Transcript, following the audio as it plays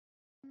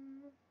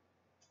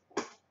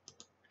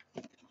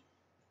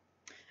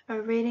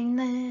are reading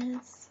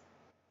this.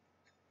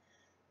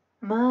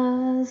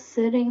 I'm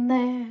sitting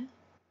there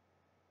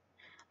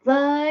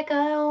like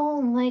I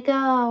only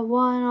got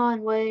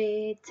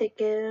one-way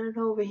ticket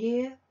over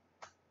here.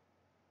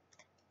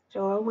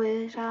 Sure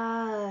wish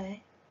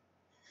I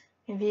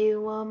give you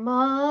one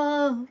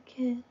more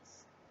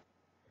kiss.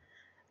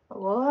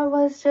 War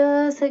was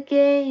just a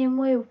game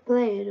we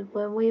played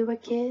when we were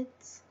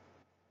kids.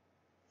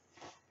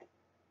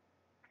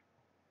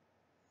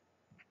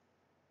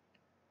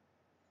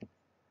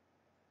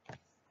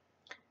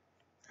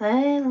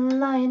 I'm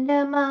lying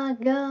down my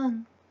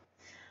gun,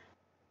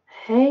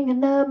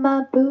 hanging up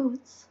my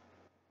boots.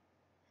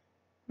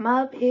 I'm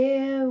up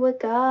here with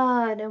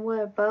God and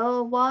we're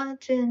both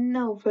watching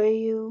over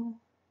you.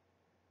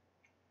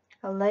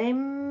 Lay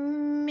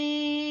me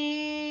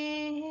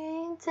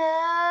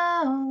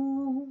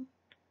down.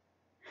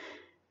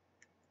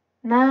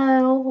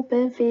 That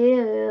open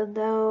field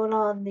out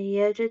on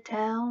the edge of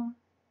town.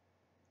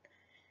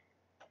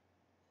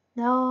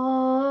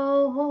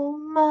 Oh,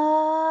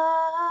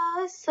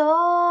 my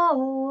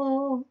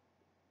soul.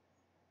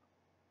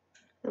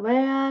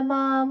 Where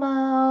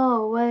mama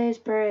always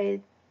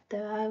prayed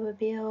that I would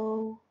be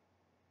whole.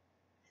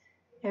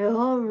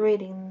 You're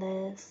reading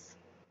this.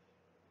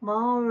 I'm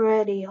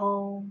already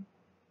home.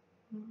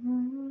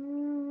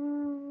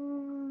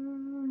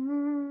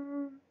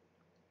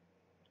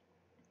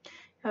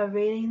 You're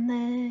reading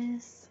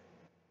this.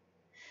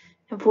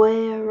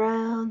 Halfway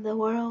around the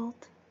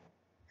world.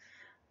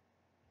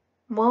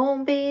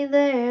 Won't be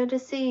there to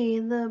see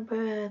the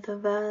birth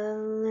of a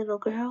little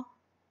girl.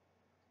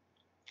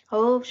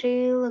 Hope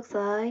she looks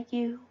like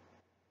you.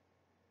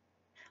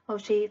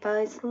 Hope she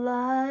fights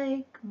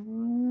like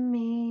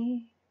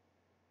me.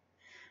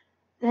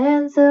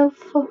 Hands up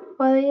for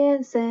the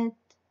innocent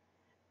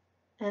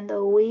and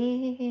the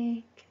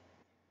weak.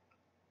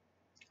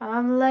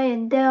 I'm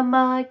laying down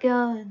my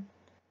gun,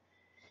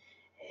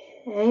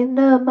 hanging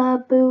up my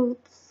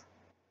boots.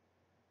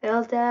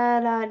 Tell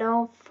Dad I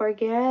don't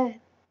forget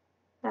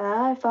that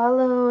I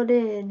followed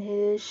in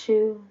his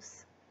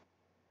shoes.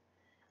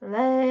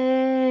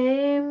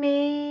 Lay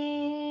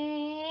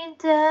me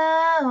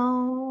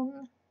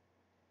down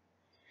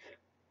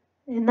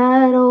in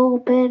that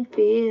open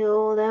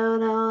field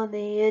out on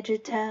the edge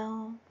of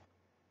town.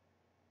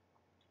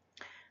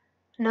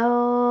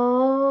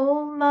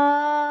 No,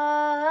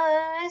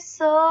 my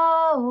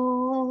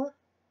soul,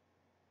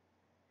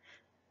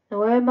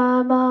 where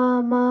my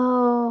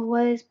mama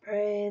always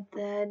prayed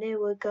that it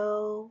would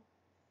go.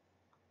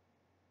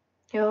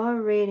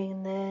 You're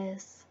reading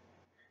this.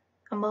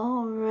 I'm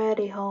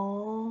already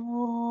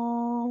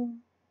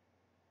home.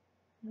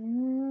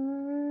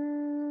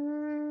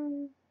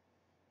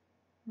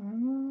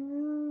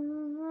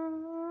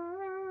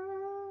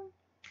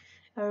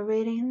 I'm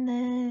reading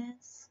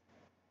this.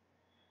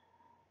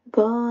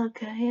 Gonna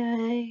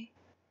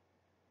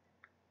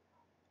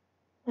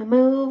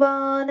move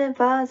on and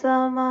find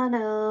someone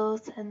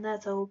else, and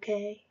that's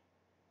okay.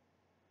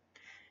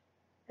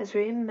 Just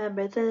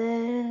remember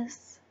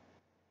this.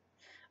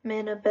 I'm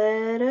in a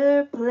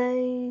better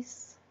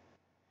place.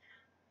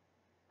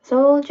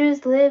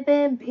 Soldiers live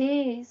in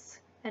peace,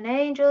 and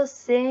angels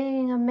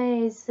sing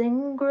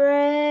amazing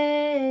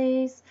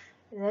grace.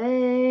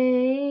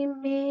 Lay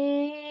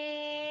me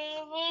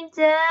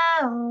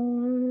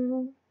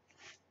down.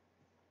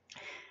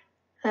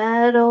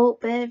 That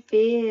open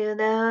field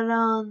out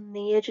on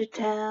the edge of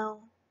town.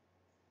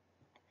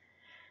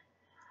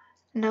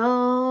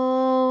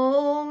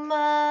 No,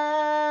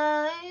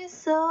 my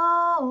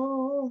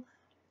soul,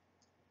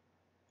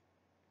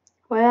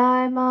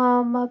 where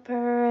mama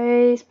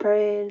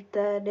prayed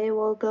that it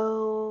will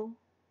go.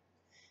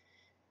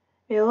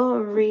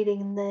 You're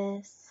reading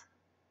this.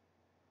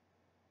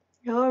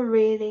 You're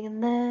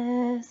reading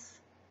this.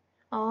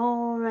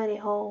 Already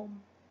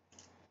home.